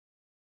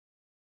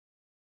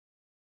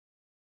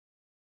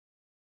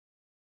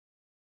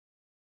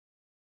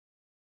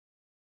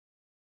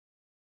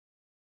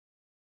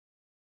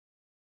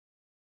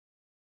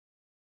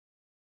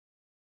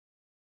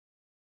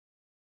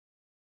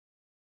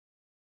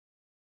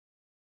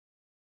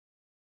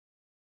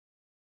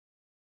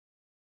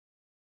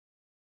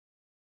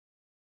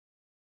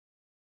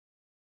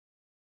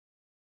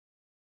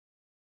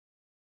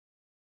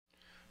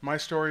My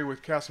story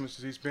with Castleman's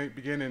disease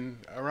began in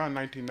around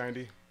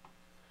 1990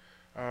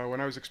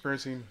 when I was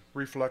experiencing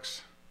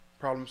reflux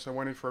problems. I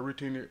went in for a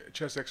routine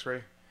chest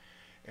x-ray,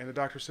 and the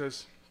doctor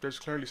says, there's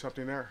clearly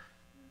something there.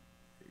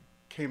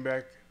 Came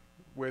back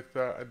with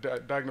a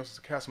diagnosis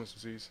of Castleman's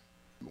disease.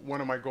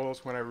 One of my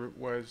goals when I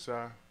was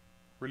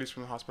released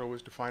from the hospital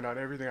was to find out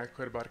everything I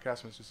could about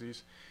Castleman's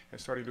disease and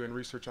started doing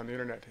research on the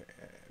internet.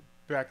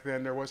 Back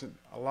then there wasn't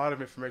a lot of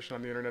information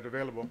on the internet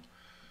available,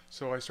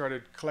 so I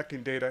started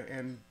collecting data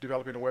and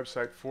developing a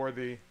website for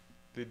the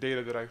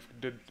data that I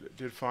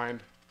did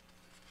find,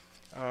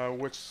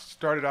 which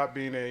started out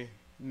being a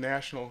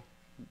national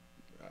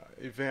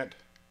event.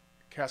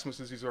 Castleman's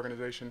disease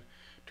organization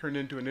turned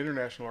into an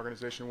international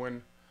organization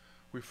when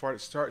we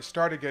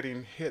started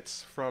getting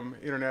hits from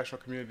international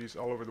communities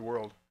all over the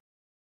world.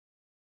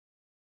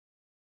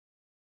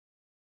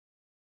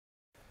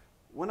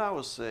 When I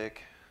was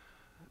sick,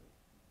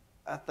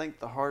 I think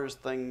the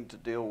hardest thing to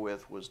deal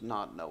with was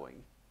not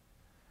knowing.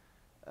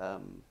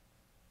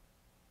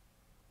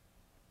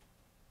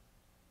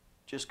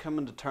 Just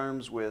coming to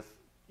terms with,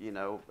 you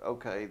know,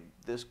 okay,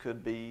 this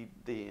could be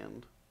the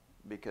end,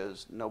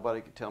 because nobody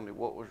could tell me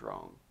what was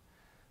wrong.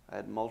 I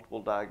had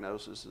multiple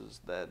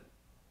diagnoses that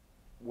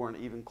weren't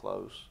even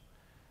close.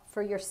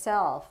 For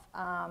yourself,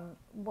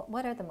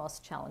 what are the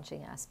most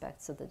challenging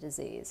aspects of the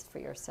disease for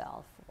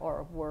yourself,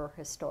 or were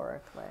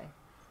historically?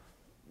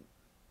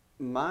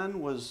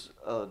 Mine was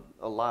a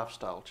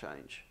lifestyle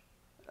change.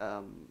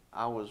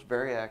 I was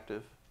very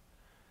active.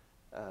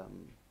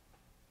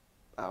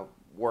 I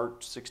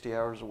worked 60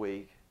 hours a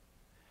week,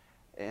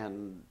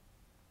 and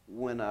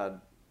when I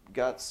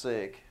got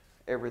sick,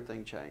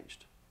 everything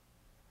changed.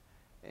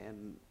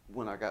 And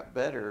when I got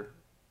better,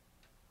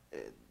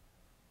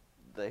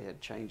 they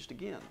had changed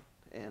again.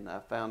 And I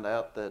found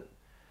out that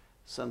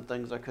some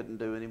things I couldn't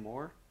do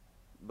anymore,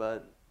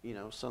 but you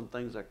know, some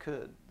things I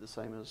could, the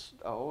same as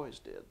I always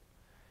did.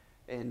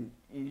 And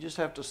you just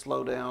have to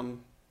slow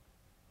down.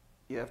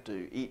 You have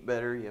to eat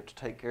better. You have to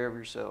take care of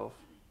yourself.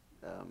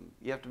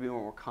 You have to be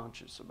more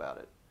conscious about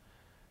it.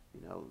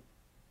 You know,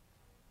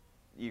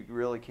 you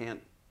really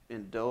can't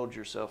indulge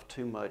yourself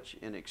too much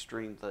in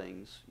extreme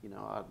things. You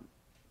know, I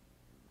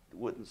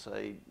wouldn't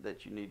say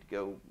that you need to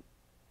go,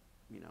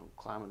 you know,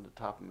 climbing the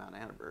top of Mount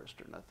Everest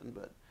or nothing,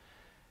 but,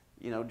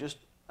 you know, just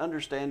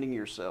understanding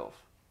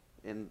yourself.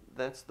 And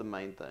that's the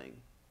main thing,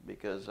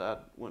 because I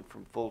went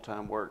from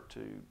full-time work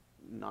to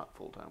not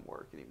full-time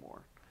work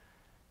anymore.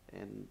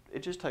 And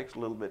it just takes a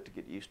little bit to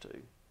get used to.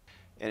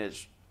 And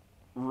it's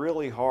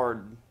really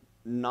hard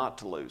not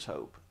to lose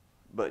hope,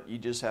 but you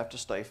just have to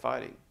stay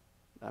fighting.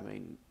 I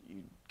mean,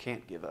 you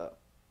can't give up.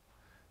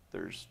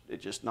 It's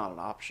just not an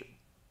option.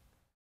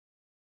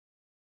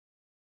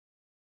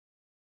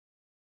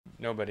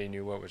 Nobody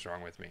knew what was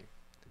wrong with me.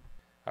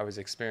 I was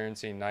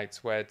experiencing night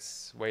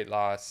sweats, weight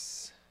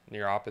loss,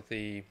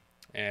 neuropathy,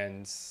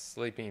 and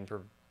sleeping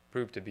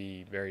proved to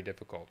be very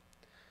difficult.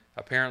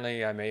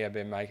 Apparently, I may have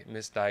been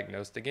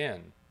misdiagnosed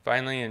again.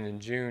 Finally, in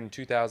June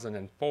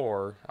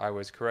 2004, I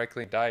was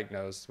correctly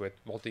diagnosed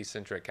with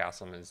multicentric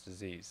Castleman's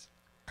disease.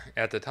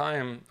 At the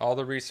time, all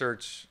the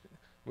research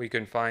we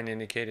could find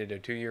indicated a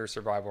 2-year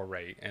survival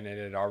rate, and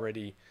it had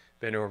already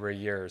been over a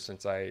year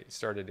since I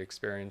started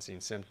experiencing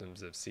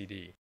symptoms of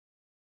CD.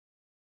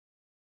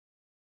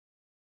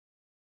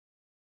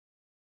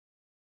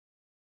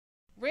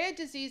 Rare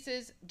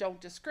diseases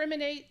don't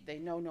discriminate, they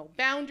know no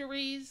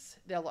boundaries,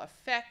 they'll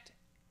affect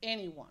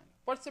anyone.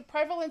 What's the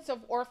prevalence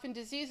of orphan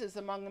diseases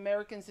among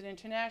Americans and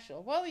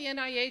international? Well, the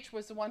NIH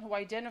was the one who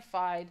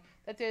identified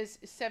that there's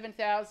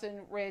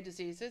 7,000 rare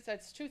diseases.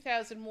 That's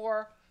 2,000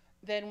 more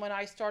than when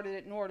I started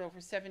at NORD over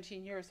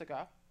 17 years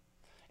ago.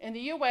 In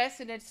the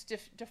US, and it's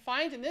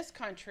defined in this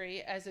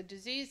country as a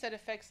disease that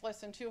affects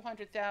less than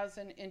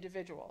 200,000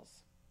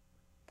 individuals.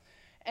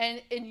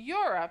 And in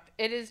Europe,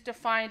 it is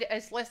defined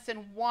as less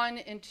than 1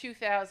 in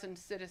 2,000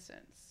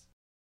 citizens.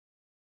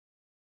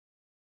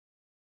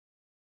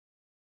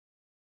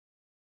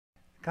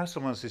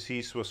 Castleman's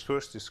disease was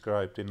first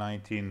described in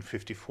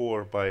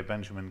 1954 by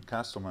Benjamin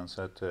Castleman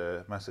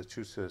at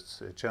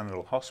Massachusetts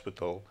General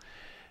Hospital,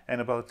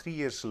 and about 3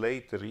 years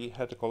later he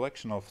had a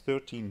collection of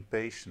 13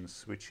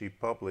 patients which he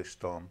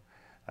published on,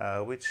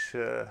 which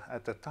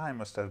at the time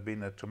must have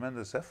been a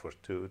tremendous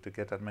effort to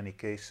get that many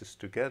cases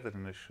together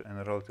in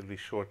a relatively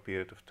short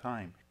period of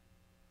time.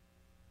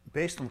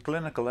 Based on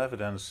clinical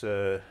evidence,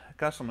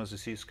 Castleman's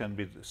disease can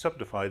be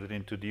subdivided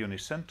into the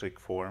unicentric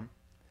form,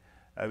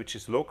 which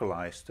is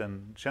localized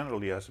and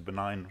generally has a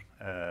benign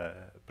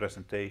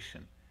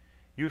presentation,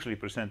 usually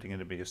presenting in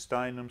the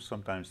mediastinum,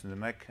 sometimes in the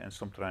neck, and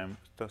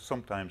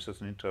sometimes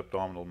as an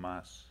intra-abdominal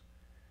mass.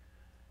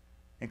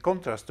 In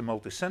contrast, the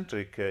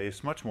multicentric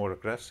is much more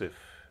aggressive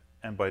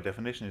and by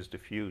definition is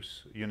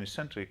diffuse.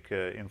 Unicentric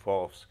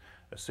involves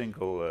a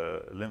single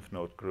lymph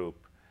node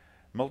group.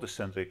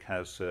 Multicentric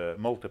has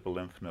multiple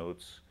lymph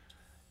nodes,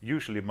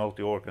 usually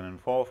multi-organ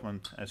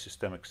involvement and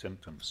systemic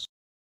symptoms.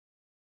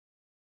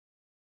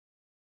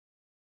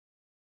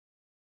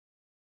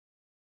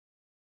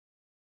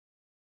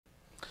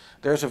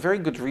 there's a very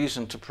good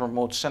reason to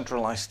promote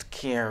centralized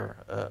care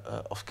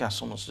of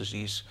Castleman's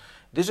disease.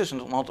 This is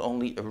not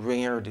only a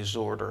rare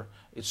disorder,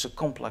 it's a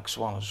complex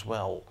one as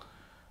well.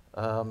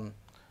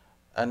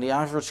 And the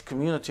average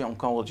community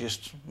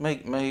oncologist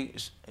may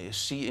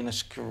see in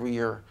his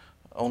career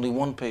only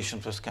one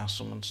patient with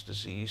Castleman's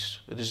disease,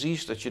 a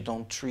disease that you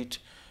don't treat,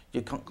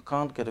 you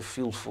can't get a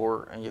feel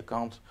for, and you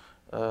can't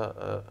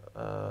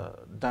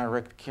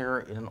direct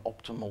care in an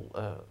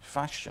optimal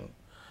fashion.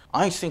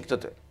 I think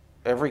that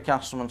every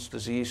Castleman's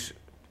disease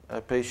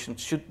patient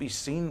should be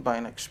seen by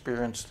an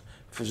experienced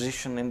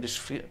physician in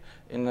this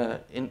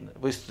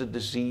with the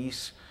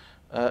disease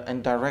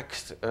and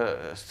direct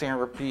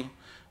therapy.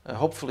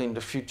 Hopefully in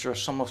the future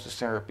some of the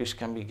therapies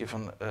can be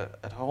given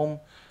at home.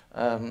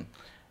 And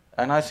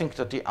I think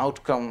that the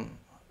outcome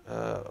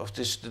of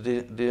this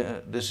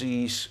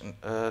disease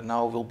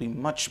now will be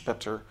much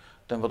better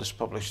than what is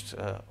published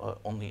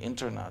on the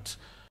internet.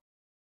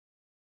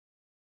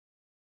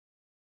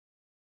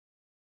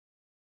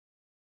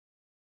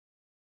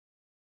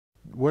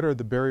 What are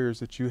the barriers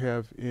that you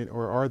have,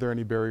 or are there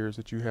any barriers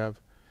that you have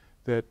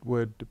that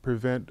would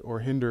prevent or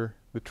hinder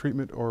the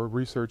treatment or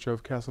research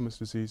of Castleman's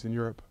disease in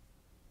Europe?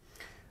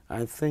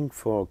 I think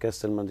for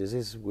Castleman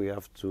disease we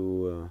have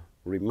to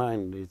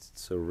remind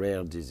it's a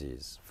rare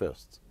disease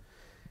first.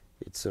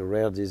 It's a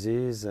rare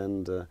disease,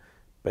 and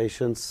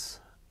patients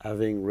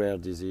having rare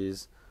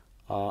disease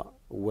are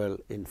well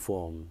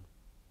informed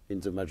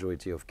in the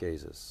majority of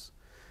cases.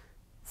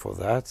 For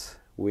that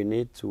we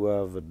need to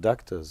have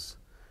doctors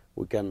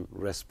who can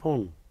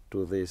respond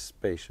to these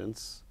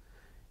patients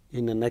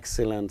in an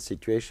excellent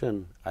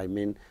situation. I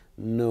mean,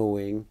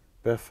 knowing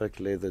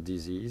perfectly the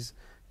disease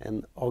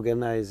and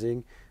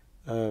organizing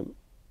the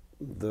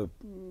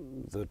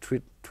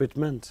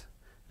treatment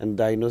and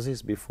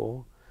diagnosis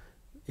before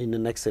in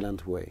an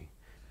excellent way.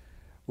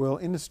 Well,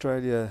 in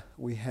Australia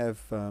we have,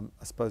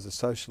 I suppose, a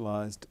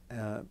socialised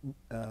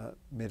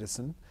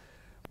medicine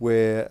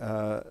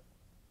where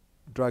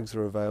drugs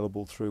are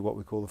available through what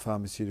we call the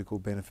Pharmaceutical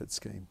Benefit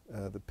Scheme,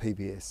 the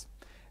PBS.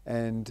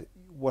 And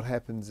what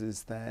happens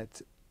is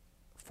that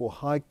for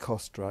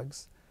high-cost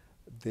drugs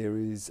there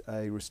is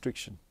a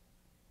restriction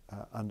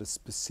under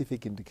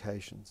specific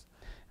indications.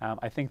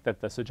 I think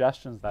that the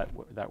suggestions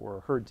that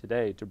were heard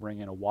today to bring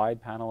in a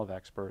wide panel of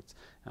experts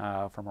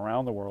from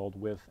around the world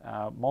with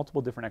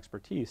multiple different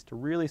expertise to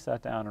really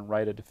sit down and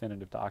write a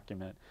definitive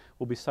document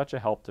will be such a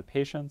help to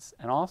patients,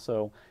 and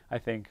also I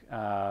think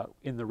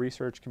in the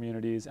research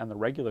communities and the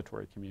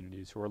regulatory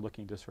communities who are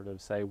looking to sort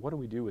of say, what do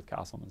we do with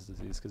Castleman's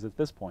disease? Because at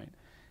this point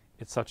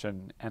it's such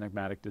an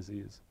enigmatic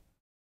disease.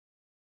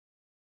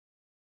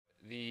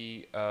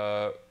 The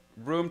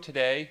room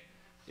today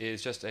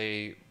is just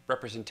a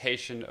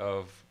representation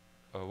of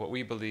what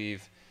we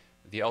believe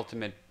the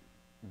ultimate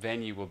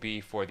venue will be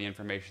for the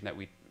information that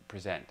we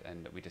present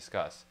and that we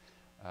discuss.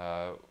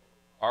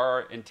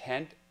 Our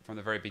intent from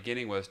the very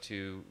beginning was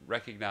to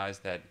recognize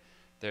that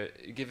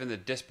given the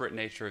disparate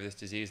nature of this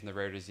disease and the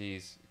rare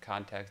disease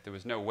context, there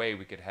was no way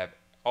we could have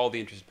all the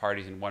interested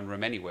parties in one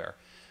room anywhere.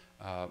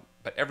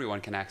 But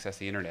everyone can access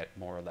the internet,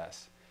 more or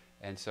less.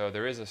 And so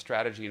there is a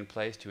strategy in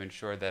place to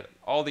ensure that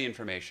all the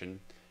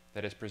information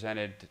that is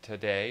presented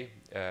today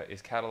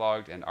is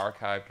cataloged and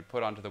archived and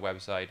put onto the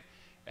website,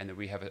 and that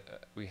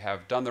we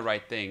have done the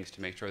right things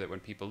to make sure that when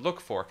people look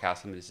for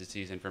Castleman's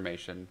disease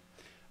information,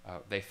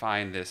 they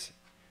find this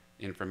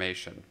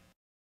information.